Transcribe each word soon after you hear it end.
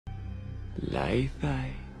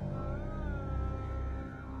Leithai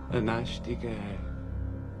Anashtige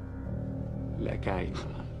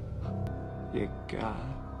Lagaima Yika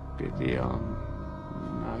Bidion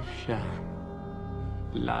Nasha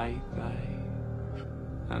Leithai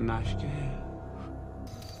Anashtige.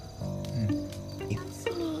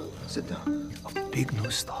 Sit down. A big new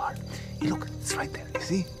star. Hey, look, it's right there. You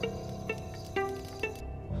see?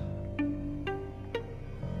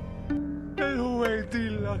 Hoe die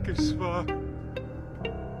lakkes var.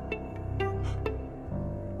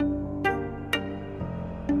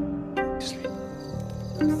 Sleep.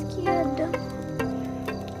 I'm scared.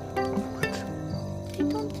 What? I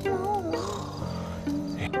don't know.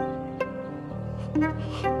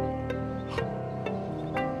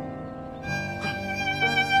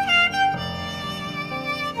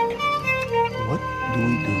 What do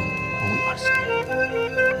we do when we are scared?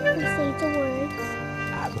 We say the words.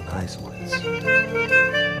 Adonize words. From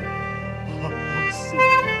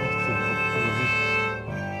the prophet.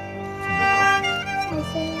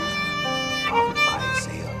 Isaiah. Prophet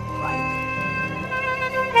Isaiah, right?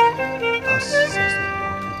 Thus says the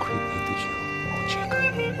Lord who created you, O Jacob.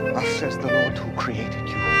 Thus says the Lord who created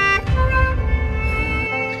you.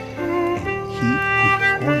 And he who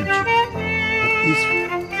formed you, O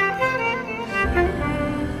Israel.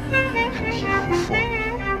 And he who formed you.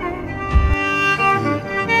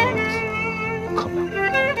 Fear not. Come out.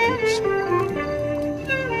 Fear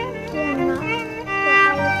not, for I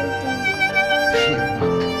have redeemed you. Fear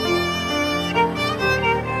not.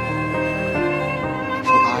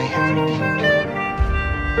 For I have redeemed you.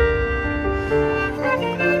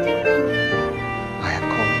 I have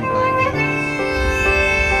called you by name.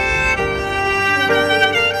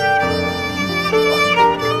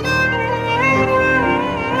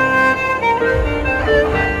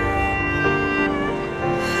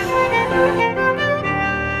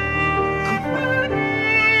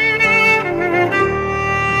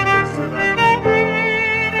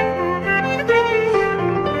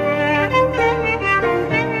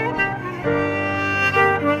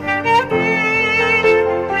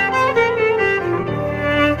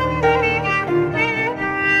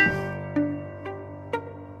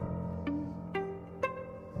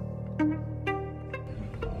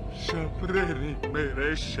 Shabreri mere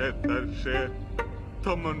shetashe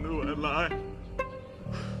tomanu alai.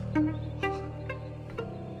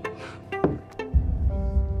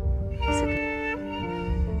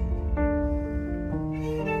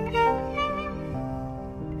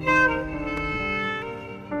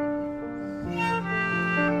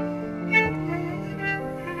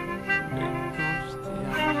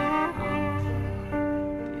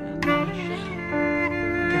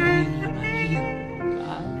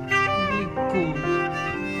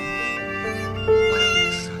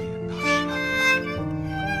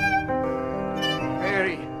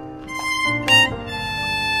 Mary.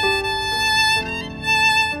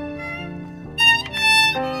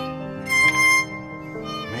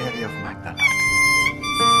 Mary of Magdala.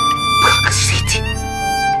 City.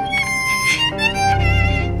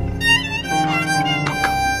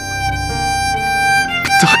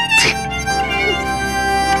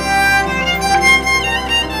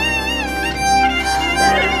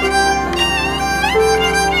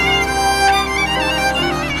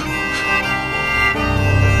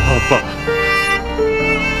 Abba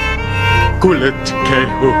Kulet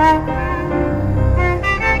kehu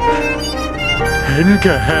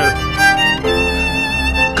Henkehel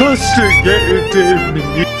Kastige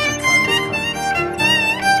edemini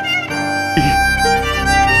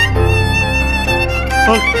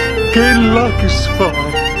Akkelakisvar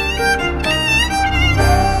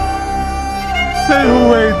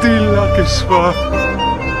Lehuwe dilakisvar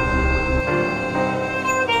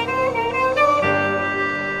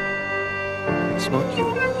It's not you.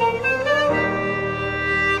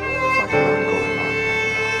 It's like I'm going on.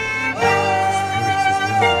 The spirit is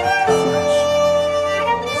living with the flesh.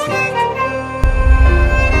 It's like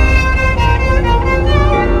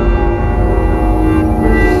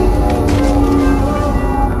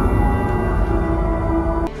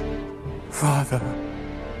Father,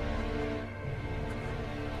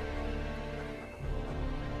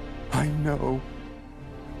 I know.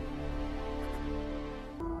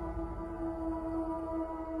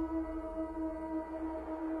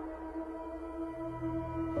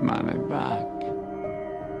 Money back.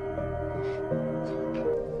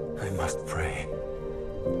 I must pray.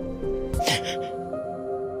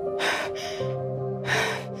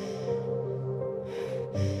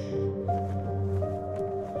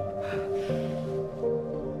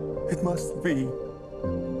 It must be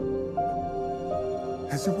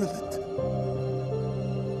as you will it.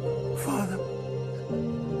 Father.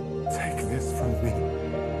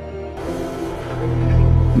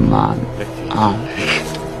 Man.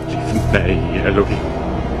 לפני אלוהים.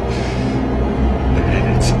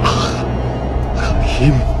 נצח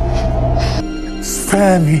אלוהים.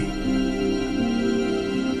 Spare me.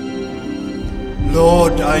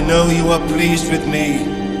 Lord, I know you are pleased with me,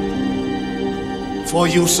 for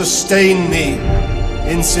you sustain me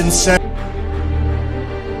in sincerity.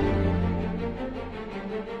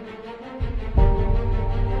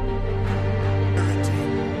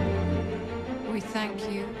 We thank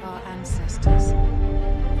you, our ancestors,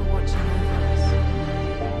 for watching over us.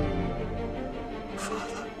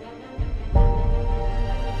 Father.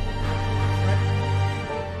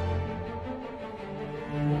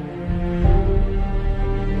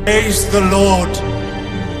 Praise the Lord,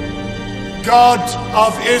 God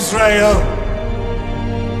of Israel,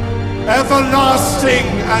 everlasting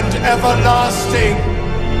and everlasting.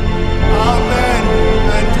 Amen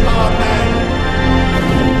and amen.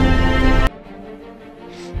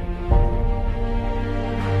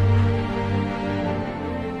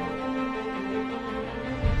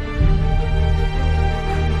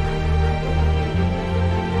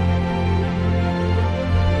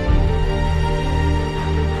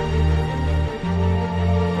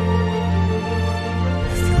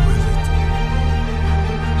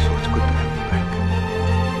 So it's good to have you back.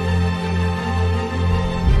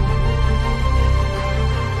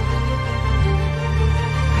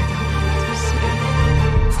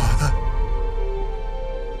 Father.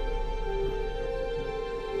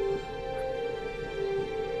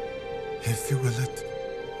 If you will it.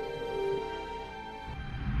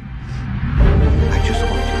 I just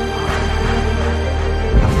want your heart.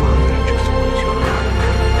 A father just wants your heart.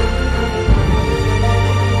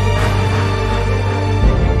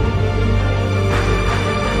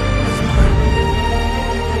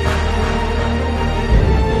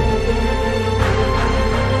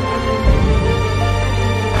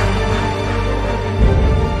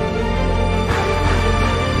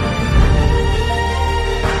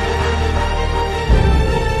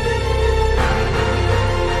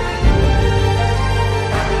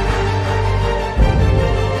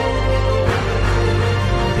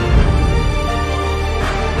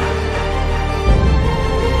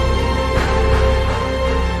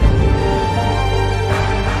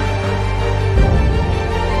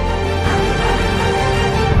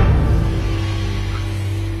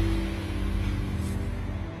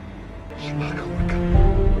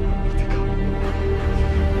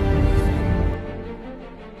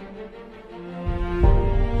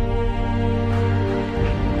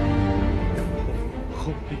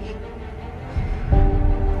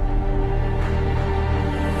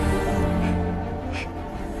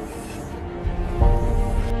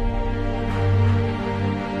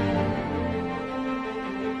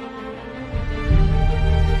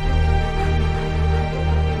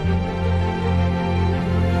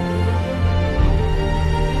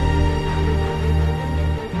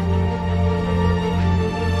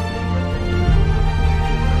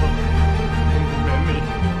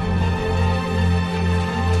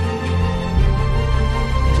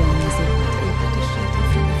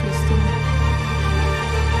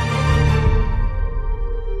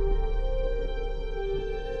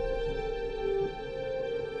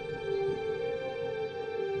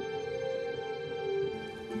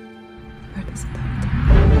 Where does it